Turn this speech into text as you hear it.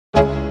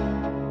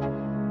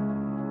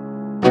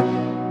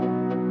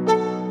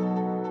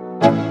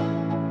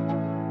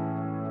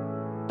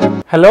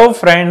Hello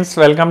friends,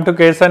 welcome to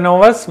Kesan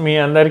Novus. మీ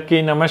అందరికీ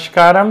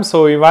నమస్కారం. So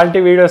ఇవాల్టి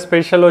వీడియో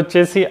స్పెషల్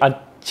వచ్చేసి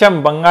అచ్చం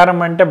బంగారం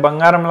అంటే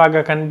బంగారం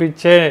లాగా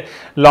కనిపించే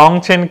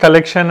లాంగ్ చైన్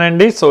కలెక్షన్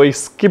అండి. సో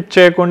స్కిప్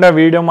చేయకుండా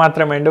వీడియో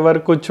మాత్రం ఎండ్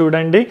వరకు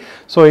చూడండి.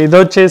 సో ఇది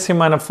వచ్చేసి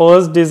మన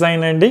ఫస్ట్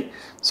డిజైన్ అండి.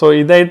 సో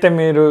ఇదైతే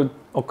మీరు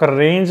ఒక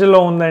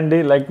రేంజ్లో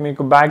ఉందండి. లైక్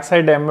మీకు బ్యాక్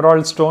సైడ్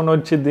ఎమరాల్డ్ స్టోన్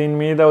వచ్చి దీని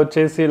మీద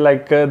వచ్చేసి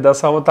లైక్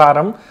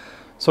దశావతారం.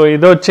 సో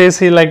ఇది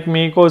వచ్చేసి లైక్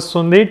మీకు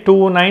వస్తుంది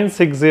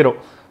 2960.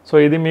 సో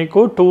ఇది మీకు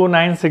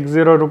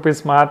 2960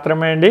 రూపీస్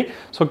మాత్రమే అండి.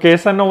 సో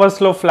కేసన్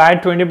నోవస్లో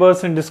ఫ్లాట్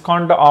 20%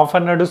 డిస్కౌంట్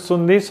ఆఫర్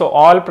నడుస్తుంది. సో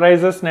ఆల్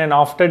ప్రైజెస్ నేను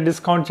ఆఫ్టర్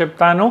డిస్కౌంట్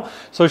చెప్తాను.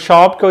 సో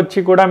షాప్కి వచ్చి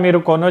కూడా మీరు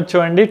కొనొచ్చు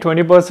అండి.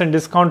 20%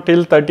 discount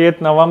till 30th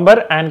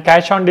November and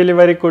cash on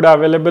delivery కూడా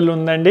అవైలబుల్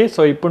ఉందండి.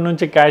 సో ఇప్పుడు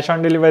నుంచి క్యాష్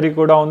ఆన్ డెలివరీ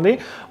కూడా ఉంది.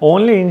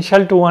 ఓన్లీ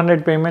ఇనిషియల్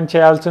 200 పేమెంట్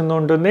చేయాల్సింది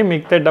ఉంటుంది.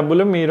 మిగతా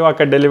డబ్బులు మీరు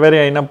అక్కడ డెలివరీ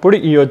అయినప్పుడు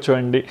ఇవ్వచ్చు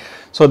అండి.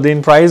 సో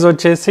దీని ప్రైస్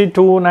వచ్చేసి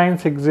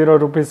 2960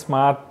 రూపీస్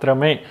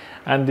మాత్రమే.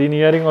 అండ్ దీని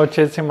ఇయరింగ్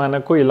వచ్చేసి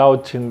మనకు ఇలా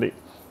వచ్చింది.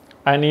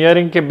 అండ్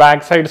ఇయరింగ్కి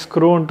బ్యాక్ సైడ్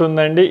స్క్రూ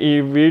ఉంటుందండి. ఈ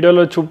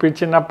వీడియోలో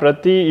చూపించిన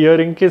ప్రతి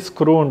ఇయరింగ్కి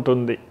స్క్రూ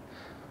ఉంటుంది.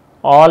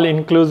 ఆల్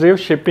ఇన్క్లూజివ్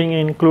షిప్పింగ్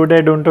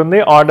ఇంక్లూడెడ్ ఉంటుంది.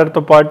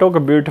 ఆర్డర్తో పాటు ఒక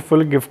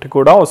బ్యూటిఫుల్ గిఫ్ట్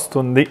కూడా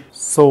వస్తుంది.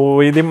 సో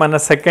ఇది మన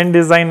సెకండ్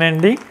డిజైన్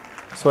అండి.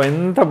 సో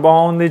ఎంత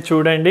బాగుంది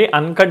చూడండి.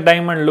 అన్కట్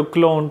డైమండ్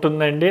లుక్లో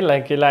ఉంటుందండి.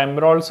 లైక్ ఇలా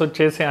ఎమరాల్డ్స్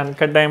వచ్చేసి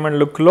అన్కట్ డైమండ్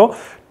లుక్లో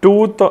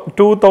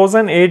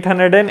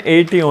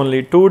 2880 ఓన్లీ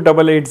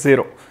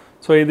 2880.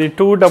 సో ఇది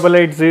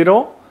 2880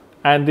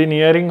 అండ్ దీని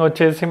ఇయరింగ్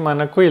వచ్చేసి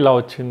మనకు ఇలా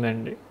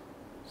వచ్చిందండి.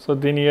 సో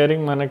దీని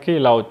ఇయరింగ్ మనకి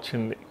ఇలా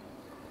వచ్చింది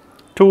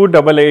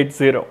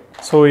 2880.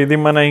 సో ఇది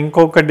మన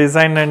ఇంకొక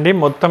డిజైన్ అండి.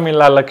 మొత్తం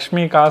ఇలా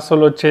లక్ష్మీ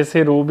కాసులు వచ్చేసి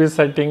రూబీ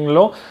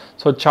సెట్టింగ్లో.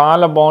 సో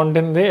చాలా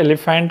బాగుంటుంది,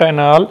 ఎలిఫెంట్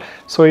అండ్ ఆల్.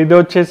 సో ఇది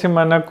వచ్చేసి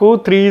మనకు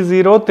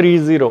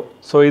 3030.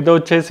 సో ఇది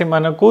వచ్చేసి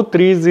మనకు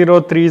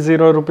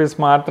 3030 రూపీస్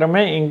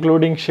మాత్రమే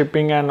including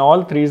shipping and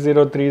all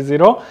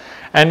 3030.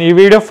 And ఈ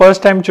వీడియో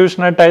ఫస్ట్ టైం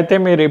చూసినట్టయితే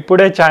మీరు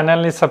ఇప్పుడే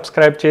ఛానల్ని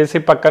సబ్స్క్రైబ్ చేసి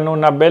పక్కన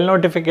ఉన్న బెల్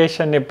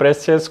నోటిఫికేషన్ని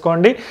ప్రెస్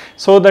చేసుకోండి.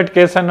 సో దట్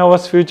కేసన్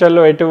నోవస్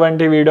ఫ్యూచర్లో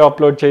ఎటువంటి వీడియో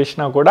అప్లోడ్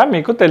చేసినా కూడా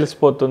మీకు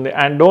తెలిసిపోతుంది.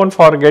 And don't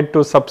forget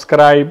to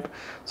subscribe.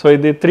 So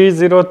ఇది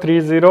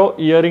 3030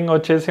 ఇయరింగ్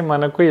వచ్చేసి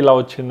మనకు ఇలా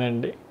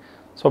వచ్చిందండి.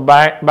 సో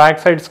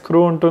బ్యాక్ సైడ్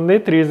స్క్రూ ఉంటుంది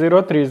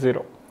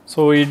 3030.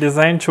 సో ఈ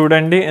డిజైన్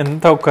చూడండి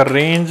ఎంత ఒక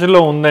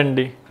రేంజ్లో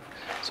ఉందండి.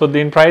 సో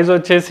దీని ప్రైస్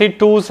వచ్చేసి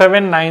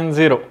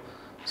 2790.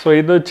 సో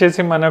ఇది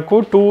వచ్చేసి మనకు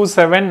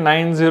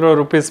 2790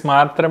 రూపీస్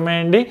మాత్రమే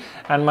అండి.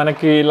 అండ్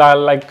మనకి ఇలా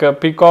లైక్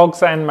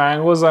పికాక్స్ అండ్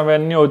మ్యాంగోస్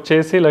అవన్నీ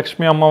వచ్చేసి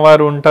లక్ష్మీ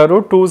అమ్మవారు ఉంటారు.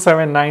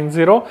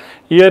 2790.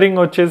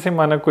 ఇయరింగ్ వచ్చేసి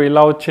మనకు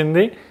ఇలా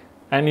వచ్చింది.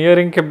 అండ్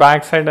ఇయరింగ్కి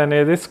బ్యాక్ సైడ్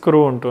అనేది స్క్రూ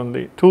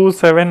ఉంటుంది.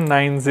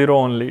 2790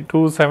 ఓన్లీ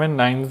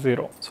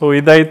 2790. సో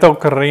ఇదైతే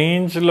ఒక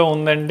రేంజ్లో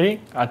ఉందండి.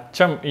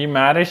 అచ్చం ఈ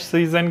మ్యారేజ్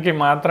సీజన్కి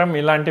మాత్రం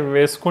ఇలాంటివి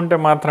వేసుకుంటే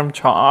మాత్రం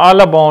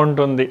చాలా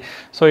బాగుంటుంది.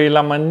 సో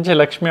ఇలా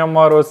మంచి లక్ష్మీ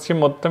అమ్మవారు వచ్చి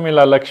మొత్తం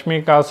ఇలా లక్ష్మీ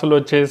కాసులు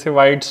వచ్చేసి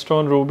వైట్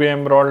స్టోన్ రూబీ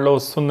ఎమరాల్డ్లో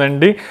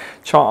వస్తుందండి.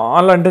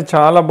 చాలా అంటే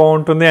చాలా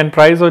బాగుంటుంది. అండ్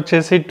ప్రైస్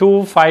వచ్చేసి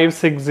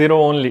 2560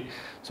 ఓన్లీ.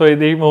 సో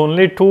ఇది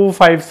ఓన్లీ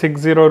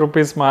 2560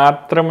 రూపీస్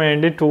మాత్రమే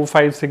అండి.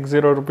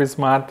 2560 రూపీస్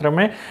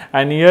మాత్రమే.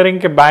 అండ్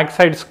ఇయరింగ్కి బ్యాక్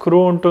సైడ్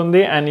స్క్రూ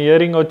ఉంటుంది. అండ్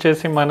ఇయరింగ్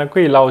వచ్చేసి మనకు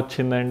ఇలా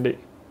వచ్చిందండి.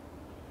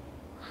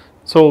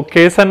 సో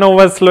కేసన్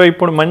నోవస్లో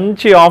ఇప్పుడు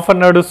మంచి ఆఫర్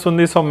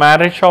నడుస్తుంది. సో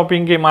మ్యారేజ్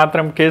షాపింగ్కి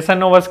మాత్రం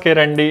కేసన్ నోవస్కే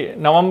రండి.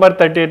 నవంబర్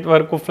 30th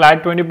వరకు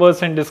ఫ్లాట్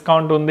 20%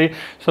 డిస్కౌంట్ ఉంది.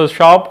 సో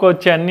షాప్కి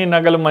వచ్చి అన్ని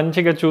నగలు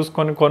మంచిగా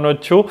చూసుకొని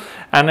కొనొచ్చు.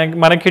 అండ్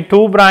మనకి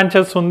 2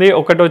 బ్రాంచెస్ ఉంది.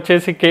 ఒకటి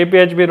వచ్చేసి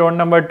KPHB రోడ్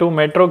నెంబర్ 2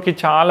 మెట్రోకి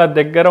చాలా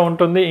దగ్గర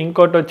ఉంటుంది.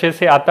 ఇంకోటి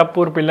వచ్చేసి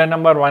అత్తపూర్ పిల్లర్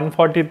నెంబర్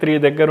 143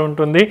 దగ్గర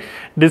ఉంటుంది.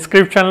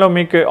 డిస్క్రిప్షన్లో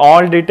మీకు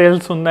ఆల్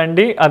డీటెయిల్స్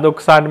ఉందండి.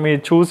 అదొకసారి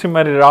మీరు చూసి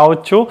మరి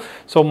రావచ్చు.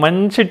 సో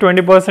మంచి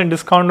 20%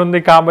 డిస్కౌంట్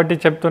ఉంది కాబట్టి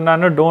చెప్తున్నాను,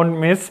 డోంట్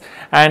మిస్.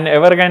 అండ్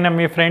ఎవరికైనా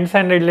మీ ఫ్రెండ్స్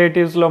అండ్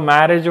రిలేటివ్స్లో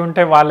మ్యారేజ్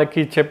ఉంటే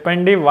వాళ్ళకి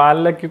చెప్పండి,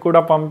 వాళ్ళకి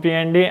కూడా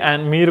పంపించండి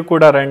అండ్ మీరు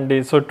కూడా రండి.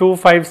 So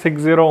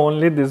 2560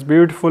 only this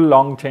beautiful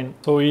long chain.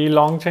 So ఈ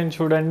లాంగ్ చైన్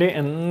చూడండి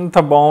ఎంత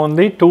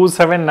బాగుంది.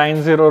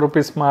 2790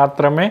 రూపీస్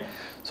మాత్రమే.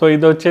 సో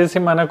ఇది వచ్చేసి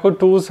మనకు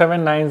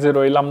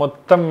 2790. ఇలా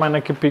మొత్తం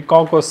మనకి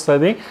పికాక్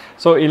వస్తుంది.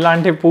 సో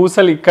ఇలాంటి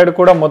పూసలు ఇక్కడ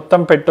కూడా మొత్తం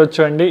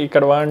పెట్టొచ్చు అండి.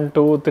 ఇక్కడ 1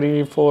 2 3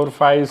 4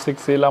 5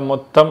 6 ఇలా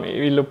మొత్తం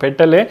వీళ్ళు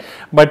పెట్టలే,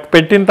 బట్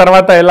పెట్టిన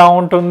తర్వాత ఎలా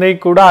ఉంటుంది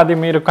కూడా అది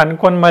మీరు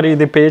కనుక్కొని మరి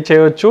ఇది పే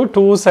చేయొచ్చు.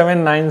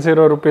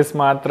 2790 రూపీస్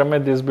మాత్రమే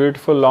this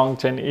beautiful long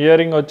chain.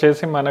 Earring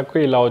వచ్చేసి మనకు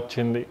ఇలా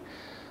వచ్చింది.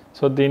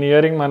 సో దీని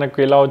ఇయరింగ్ మనకు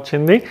ఇలా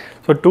వచ్చింది.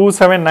 సో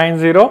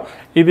 2790.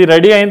 ఇది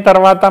రెడీ అయిన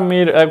తర్వాత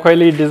మీరు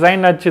ఒకవేళ ఈ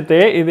డిజైన్ నచ్చితే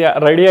ఇది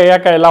రెడీ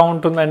అయ్యాక ఎలా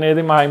ఉంటుంది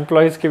అనేది మా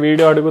ఎంప్లాయీస్కి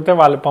వీడియో అడిగితే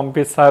వాళ్ళు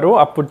పంపిస్తారు.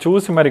 అప్పుడు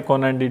చూసి మరి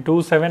కొనండి.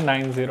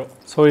 2790.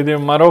 సో ఇది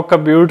మరొక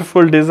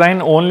beautiful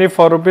design only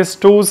for rupees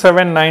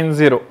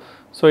 2790.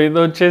 So ఇది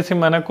వచ్చేసి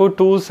మనకు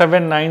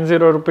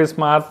 2790 రూపీస్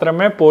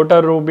మాత్రమే.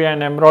 పోటర్ రూబీ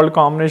అండ్ ఎమరాల్డ్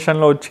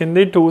కాంబినేషన్లో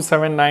వచ్చింది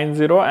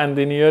 2790. అండ్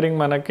దీని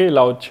ఇయరింగ్ మనకి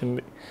ఇలా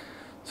వచ్చింది.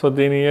 సో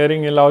దీని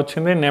ఇయరింగ్ ఇలా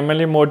వచ్చింది.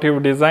 నెమలి మోటివ్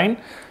డిజైన్.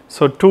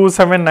 సో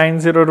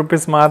 2790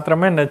 రూపీస్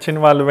మాత్రమే. నచ్చిన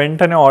వాళ్ళు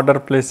వెంటనే ఆర్డర్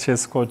ప్లేస్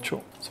చేసుకోవచ్చు.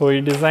 సో ఈ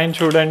డిజైన్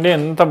చూడండి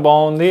ఎంత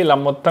బాగుంది. ఇలా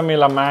మొత్తం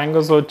ఇలా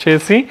మ్యాంగోస్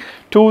వచ్చేసి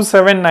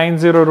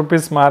 2790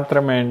 రూపీస్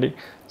మాత్రమే అండి.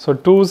 సో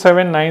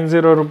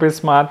 2790 రూపీస్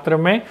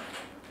మాత్రమే.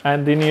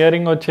 అండ్ దీని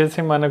ఇయరింగ్ వచ్చేసి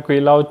మనకు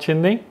ఇలా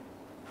వచ్చింది.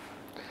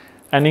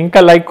 అండ్ ఇంకా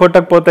లైక్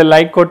కొట్టకపోతే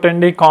లైక్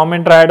కొట్టండి,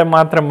 కామెంట్ రాయడం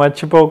మాత్రం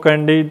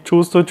మర్చిపోకండి.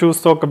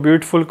 చూస్తూ ఒక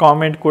బ్యూటిఫుల్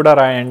కామెంట్ కూడా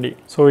రాయండి.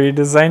 సో ఈ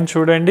డిజైన్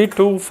చూడండి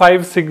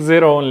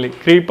 2560 ఓన్లీ.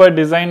 క్రీపర్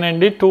డిజైన్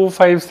అండి,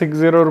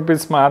 2560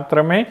 రూపీస్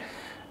మాత్రమే.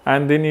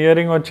 అండ్ దీని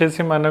ఇయరింగ్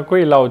వచ్చేసి మనకు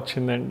ఇలా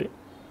వచ్చిందండి.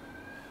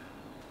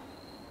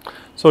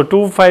 సో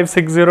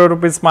 2560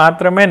 రూపీస్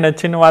మాత్రమే.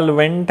 నచ్చిన వాళ్ళు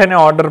వెంటనే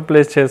ఆర్డర్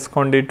ప్లేస్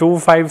చేసుకోండి.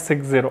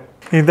 2560.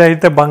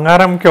 ఇదైతే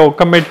బంగారంకి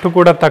ఒక మెట్టు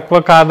కూడా తక్కువ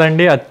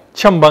కాదండి,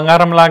 అచ్చం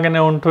బంగారం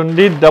లాగానే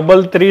ఉంటుంది.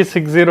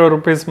 3360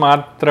 రూపీస్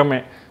మాత్రమే.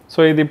 సో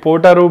ఇది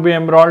పోటా రూబీ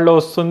ఎమరాల్డ్లో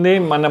వస్తుంది.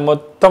 మన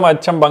మొత్తం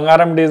అచ్చం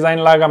బంగారం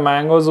డిజైన్ లాగా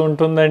మ్యాంగోస్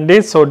ఉంటుందండి.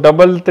 సో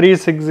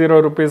 3360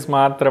 రూపీస్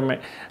మాత్రమే.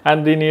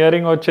 అండ్ దీని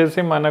ఇయరింగ్ వచ్చేసి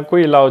మనకు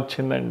ఇలా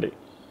వచ్చిందండి.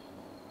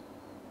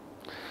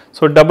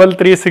 సో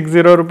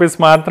 3360 రూపీస్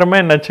మాత్రమే.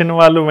 నచ్చిన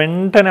వాళ్ళు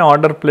వెంటనే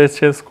ఆర్డర్ ప్లేస్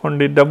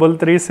చేసుకోండి.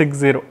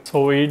 3360. సో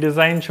ఈ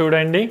డిజైన్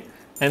చూడండి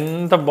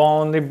ఎంత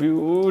బాగుంది,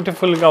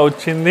 బ్యూటిఫుల్గా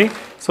వచ్చింది.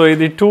 సో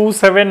ఇది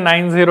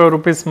 2790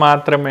 రూపీస్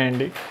మాత్రమే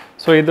అండి.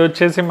 సో ఇది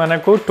వచ్చేసి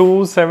మనకు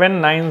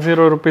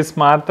 2790 రూపీస్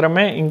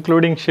మాత్రమే,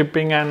 including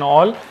shipping and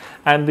all.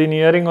 And దీని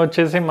ఇయరింగ్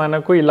వచ్చేసి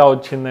మనకు ఇలా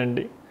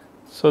వచ్చిందండి.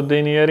 సో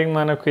దీని ఇయరింగ్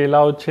మనకు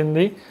ఇలా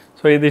వచ్చింది.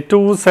 సో ఇది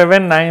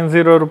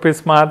 2790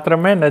 రూపీస్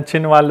మాత్రమే.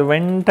 నచ్చిన వాళ్ళు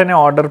వెంటనే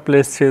ఆర్డర్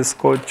ప్లేస్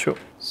చేసుకోవచ్చు.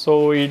 సో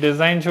ఈ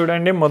డిజైన్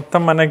చూడండి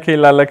మొత్తం మనకి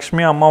ఇలా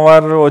లక్ష్మీ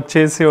అమ్మవారు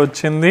వచ్చేసి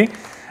వచ్చింది.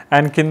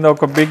 అండ్ కింద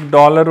ఒక బిగ్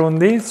డాలర్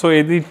ఉంది. సో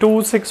ఇది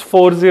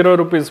 2640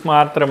 రూపీస్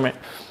మాత్రమే.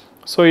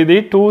 సో ఇది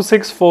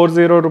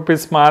 2640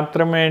 రూపీస్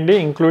మాత్రమే అండి,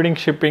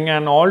 including shipping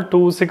and all.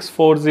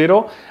 2640.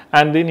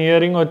 And దీని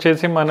ఇయరింగ్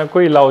వచ్చేసి మనకు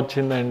ఇలా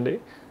వచ్చిందండి.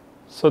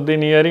 సో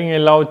దీని ఇయరింగ్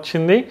ఇలా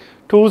వచ్చింది.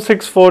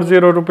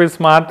 2640 రూపీస్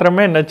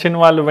మాత్రమే. నచ్చిన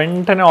వాళ్ళు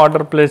వెంటనే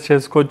ఆర్డర్ ప్లేస్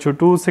చేసుకోవచ్చు.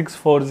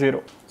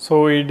 2640. సో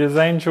ఈ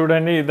డిజైన్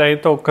చూడండి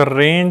ఇదైతే ఒక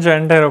రేంజ్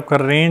అంటే ఒక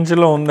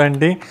రేంజ్లో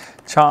ఉందండి.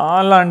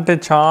 చాలా అంటే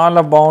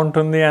చాలా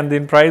బాగుంటుంది. అండ్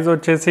దీని ప్రైస్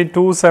వచ్చేసి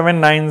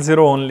 2790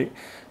 ఓన్లీ.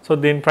 సో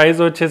దీని ప్రైస్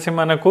వచ్చేసి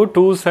మనకు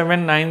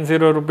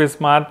 2790 రూపీస్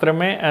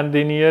మాత్రమే. అండ్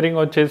దీని ఇయరింగ్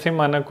వచ్చేసి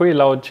మనకు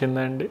ఇలా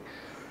వచ్చిందండి.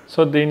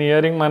 సో దీని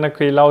ఇయరింగ్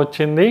మనకు ఇలా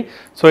వచ్చింది.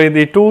 సో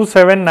ఇది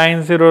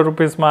 2790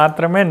 రూపీస్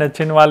మాత్రమే.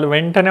 నచ్చిన వాళ్ళు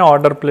వెంటనే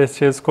ఆర్డర్ ప్లేస్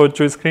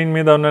చేసుకోవచ్చు. స్క్రీన్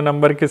మీద ఉన్న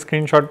నెంబర్కి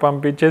స్క్రీన్ షాట్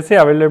పంపించేసి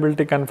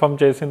అవైలబిలిటీ కన్ఫర్మ్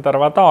చేసిన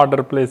తర్వాత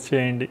ఆర్డర్ ప్లేస్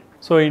చేయండి.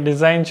 సో ఈ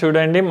డిజైన్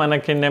చూడండి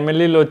మనకి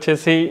నెమలీలు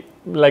వచ్చేసి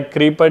లైక్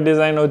క్రీపర్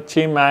డిజైన్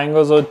వచ్చి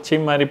మ్యాంగోస్ వచ్చి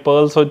మరి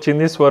పర్ల్స్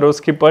వచ్చింది.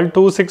 Swarovski pearl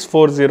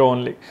 2640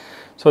 only.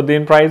 సో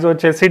దీని ప్రైస్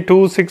వచ్చేసి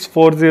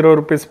 2640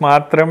 రూపీస్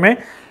మాత్రమే.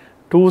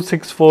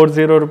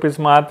 2640 రూపీస్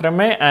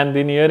మాత్రమే. అండ్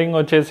దీని ఇయరింగ్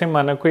వచ్చేసి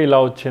మనకు ఇలా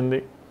వచ్చింది.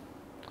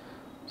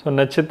 సో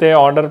నచ్చితే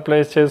ఆర్డర్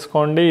ప్లేస్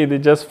చేసుకోండి. ఇది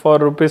జస్ట్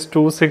ఫర్ రూపీస్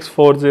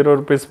 2640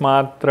 రూపీస్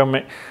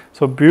మాత్రమే.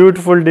 సో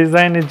బ్యూటిఫుల్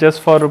డిజైన్ ఇది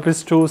జస్ట్ ఫర్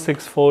రూపీస్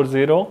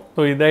 2640. సో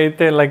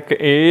ఇదైతే లైక్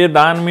ఏ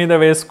దాని మీద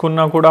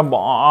వేసుకున్నా కూడా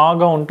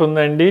బాగా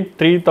ఉంటుందండి.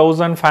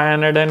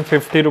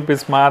 3550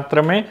 రూపీస్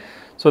మాత్రమే.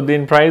 సో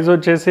దీని ప్రైస్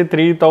వచ్చేసి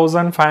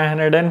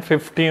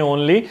 3550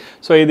 ఓన్లీ.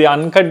 సో ఇది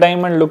అన్కట్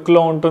డైమండ్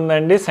లుక్లో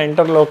ఉంటుందండి.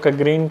 సెంటర్లో ఒక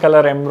గ్రీన్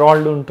కలర్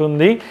ఎమరాల్డ్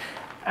ఉంటుంది.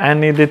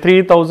 అండ్ ఇది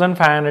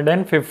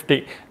 3550.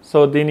 సో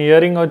దీని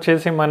ఇయరింగ్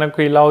వచ్చేసి మనకు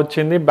ఇలా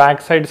వచ్చింది.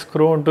 బ్యాక్ సైడ్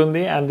స్క్రూ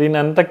ఉంటుంది. అండ్ దీని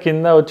అంతా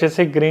కింద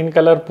వచ్చేసి గ్రీన్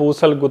కలర్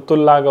పూసలు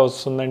గుత్తుల్లాగా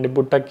వస్తుందండి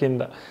బుట్ట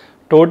కింద.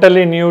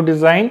 Totally new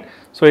design.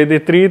 సో ఇది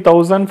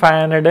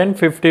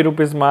 3550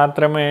 రూపీస్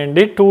మాత్రమే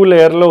అండి. 2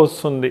 లేయర్లో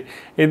వస్తుంది.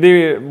 ఇది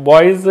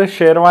బాయ్స్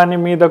షేర్వాణి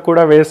మీద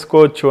కూడా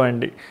వేసుకోవచ్చు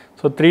అండి.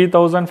 So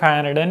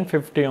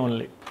 3550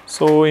 only.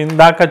 సో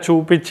ఇందాక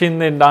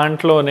చూపించింది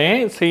దాంట్లోనే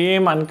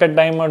సేమ్ అన్కట్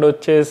డైమండ్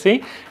వచ్చేసి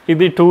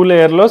ఇది 2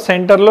 లేయర్లో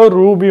సెంటర్లో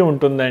రూబీ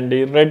ఉంటుందండి,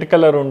 రెడ్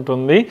కలర్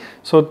ఉంటుంది.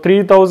 సో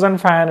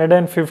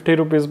 3550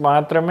 రూపీస్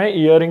మాత్రమే.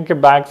 ఇయరింగ్కి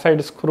బ్యాక్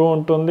సైడ్ స్క్రూ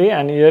ఉంటుంది.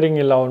 అండ్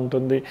ఇయరింగ్ ఇలా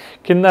ఉంటుంది.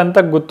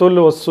 కిందంతా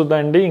గుత్తులు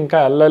వస్తుందండి, ఇంకా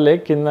అల్లలే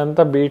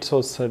కిందంతా బీట్స్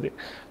వస్తుంది.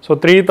 సో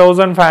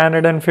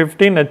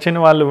 3550. నచ్చిన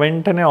వాళ్ళు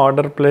వెంటనే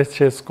ఆర్డర్ ప్లేస్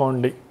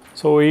చేసుకోండి.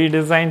 సో ఈ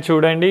డిజైన్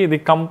చూడండి ఇది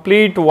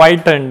కంప్లీట్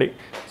వైట్ అండి.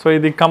 సో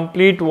ఇది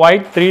కంప్లీట్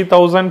వైట్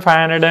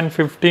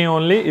 3550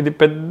 ఓన్లీ. ఇది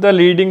పెద్ద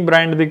లీడింగ్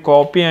బ్రాండ్ది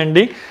కాపీ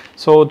అండి.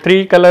 సో 3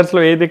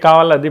 కలర్స్లో ఏది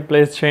కావాలో అది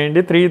ప్లేస్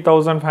చేయండి.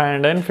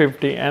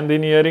 3550. అండ్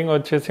దీని ఇయరింగ్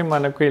వచ్చేసి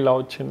మనకు ఇలా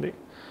వచ్చింది.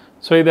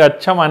 సో ఇది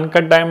అచ్చం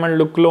అన్కట్ డైమండ్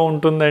లుక్లో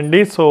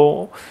ఉంటుందండి. సో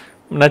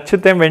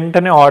నచ్చితే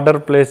వెంటనే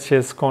ఆర్డర్ ప్లేస్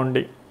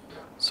చేసుకోండి.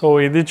 సో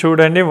ఇది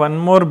చూడండి వన్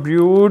మోర్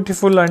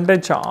బ్యూటిఫుల్ అంటే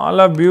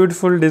చాలా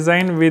beautiful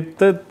design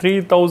with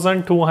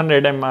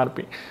 3200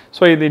 MRP.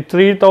 So ఇది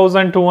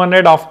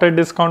 3200 ఆఫ్టర్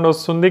డిస్కౌంట్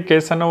వస్తుంది.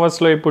 కేసన్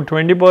నోవస్లో ఇప్పుడు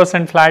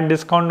 20% ఫ్లాట్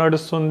డిస్కౌంట్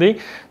నడుస్తుంది.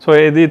 సో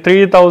ఇది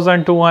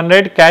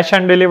 3200. క్యాష్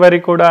ఆన్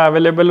డెలివరీ కూడా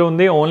అవైలబుల్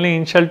ఉంది. ఓన్లీ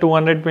ఇనిషియల్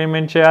 200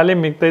 పేమెంట్ చేయాలి,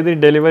 మిగతాది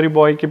డెలివరీ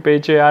బాయ్కి పే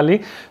చేయాలి.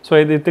 సో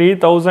ఇది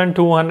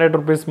 3200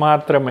 రూపీస్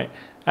మాత్రమే.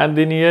 అండ్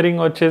దీని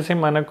ఇయరింగ్ వచ్చేసి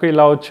మనకు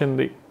ఇలా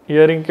వచ్చింది.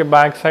 ఇయరింగ్కి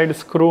బ్యాక్ సైడ్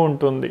స్క్రూ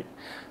ఉంటుంది.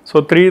 So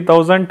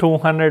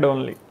 3200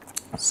 only.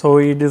 సో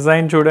ఈ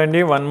డిజైన్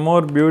చూడండి, one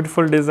more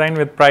beautiful design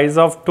with price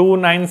of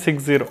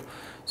 2960.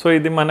 So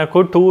ఇది మనకు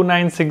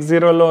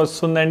 2960లో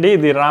వస్తుందండి.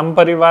 ఇది రామ్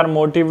పరివార్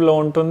మోటివ్లో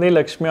ఉంటుంది,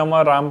 లక్ష్మీ అమ్మ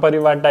రామ్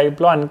పరివార్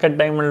టైప్లో అన్కట్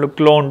డైమండ్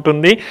లుక్లో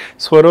ఉంటుంది.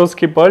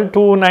 స్వరోస్కి పర్ల్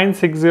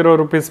 2960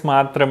 రూపీస్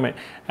మాత్రమే.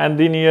 అండ్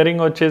దీని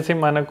ఇయరింగ్ వచ్చేసి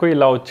మనకు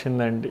ఇలా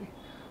వచ్చిందండి.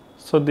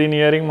 సో దీని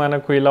ఇయరింగ్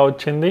మనకు ఇలా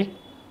వచ్చింది.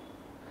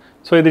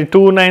 సో ఇది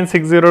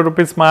 2960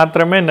 రూపీస్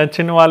మాత్రమే.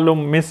 నచ్చిన వాళ్ళు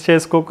మిస్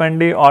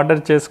చేసుకోకండి,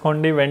 ఆర్డర్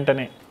చేసుకోండి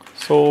వెంటనే.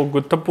 సో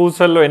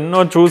గుత్తపూసల్లో ఎన్నో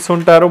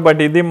చూసుంటారు,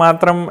 బట్ ఇది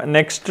మాత్రం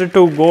నెక్స్ట్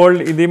టు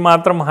గోల్డ్, ఇది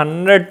మాత్రం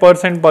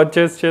 100%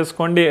 పర్చేస్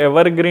చేసుకోండి.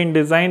 ఎవర్ గ్రీన్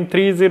డిజైన్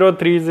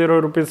 3030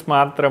 రూపీస్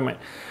మాత్రమే.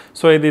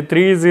 సో ఇది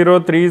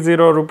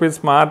 3030 రూపీస్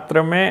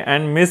మాత్రమే.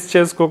 అండ్ మిస్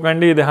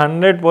చేసుకోకండి, ఇది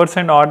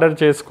 100% ఆర్డర్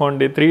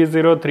చేసుకోండి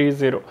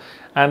 3030.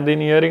 అండ్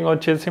దీని ఇయరింగ్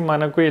వచ్చేసి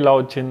మనకు ఇలా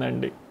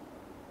వచ్చిందండి.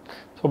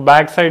 సో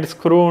బ్యాక్ సైడ్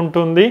స్క్రూ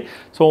ఉంటుంది.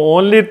 సో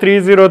ఓన్లీ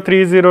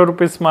 3030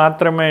 రూపీస్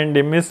మాత్రమే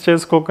అండి, మిస్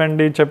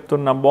చేసుకోకండి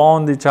చెప్తున్నా.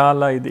 బాగుంది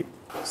చాలా ఇది.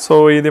 సో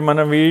ఇది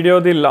మన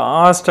వీడియోది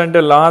లాస్ట్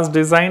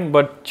డిజైన్,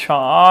 బట్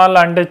చాలా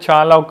అంటే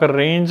చాలా ఒక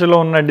రేంజ్లో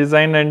ఉన్న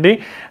డిజైన్ అండి.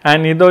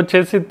 అండ్ ఇది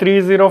వచ్చేసి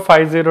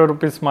 3050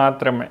 రూపీస్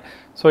మాత్రమే.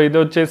 సో ఇది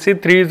వచ్చేసి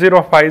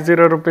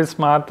 3050 రూపీస్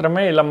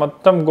మాత్రమే. ఇలా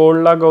మొత్తం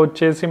గోల్డ్ లాగా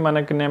వచ్చేసి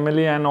మనకి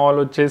నెమలి అండ్ ఆల్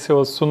వచ్చేసి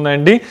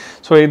వస్తుందండి.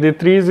 సో ఇది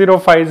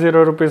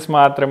 3050 రూపీస్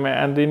మాత్రమే.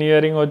 అండ్ దీని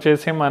ఇయరింగ్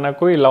వచ్చేసి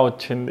మనకు ఇలా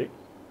వచ్చింది.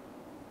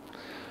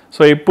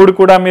 సో ఇప్పుడు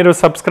కూడా మీరు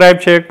సబ్స్క్రైబ్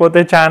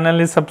చేయకపోతే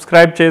ఛానల్ని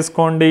సబ్స్క్రైబ్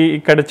చేసుకోండి.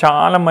 ఇక్కడ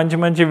చాలా మంచి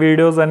మంచి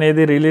వీడియోస్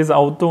అనేది రిలీజ్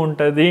అవుతూ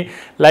ఉంటుంది.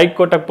 లైక్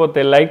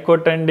కొట్టకపోతే లైక్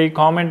కొట్టండి,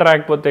 కామెంట్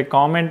రాయకపోతే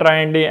కామెంట్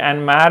రాయండి.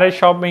 అండ్ మ్యారేజ్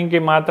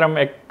షాపింగ్కి మాత్రం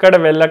ఎక్కడ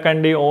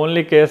వెళ్ళకండి,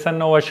 ఓన్లీ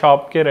కేసన్ నోవస్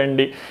షాప్కి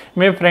రండి.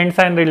 మీ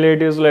ఫ్రెండ్స్ అండ్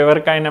రిలేటివ్స్లో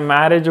ఎవరికైనా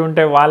మ్యారేజ్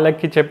ఉంటే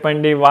వాళ్ళకి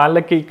చెప్పండి,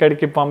 వాళ్ళకి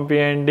ఇక్కడికి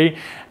పంపించండి.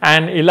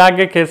 అండ్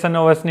ఇలాగే కేసన్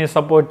నోవస్ని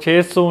సపోర్ట్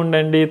చేస్తూ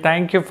ఉండండి.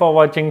 Thank you for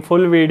watching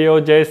full video.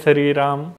 జై శ్రీరామ్.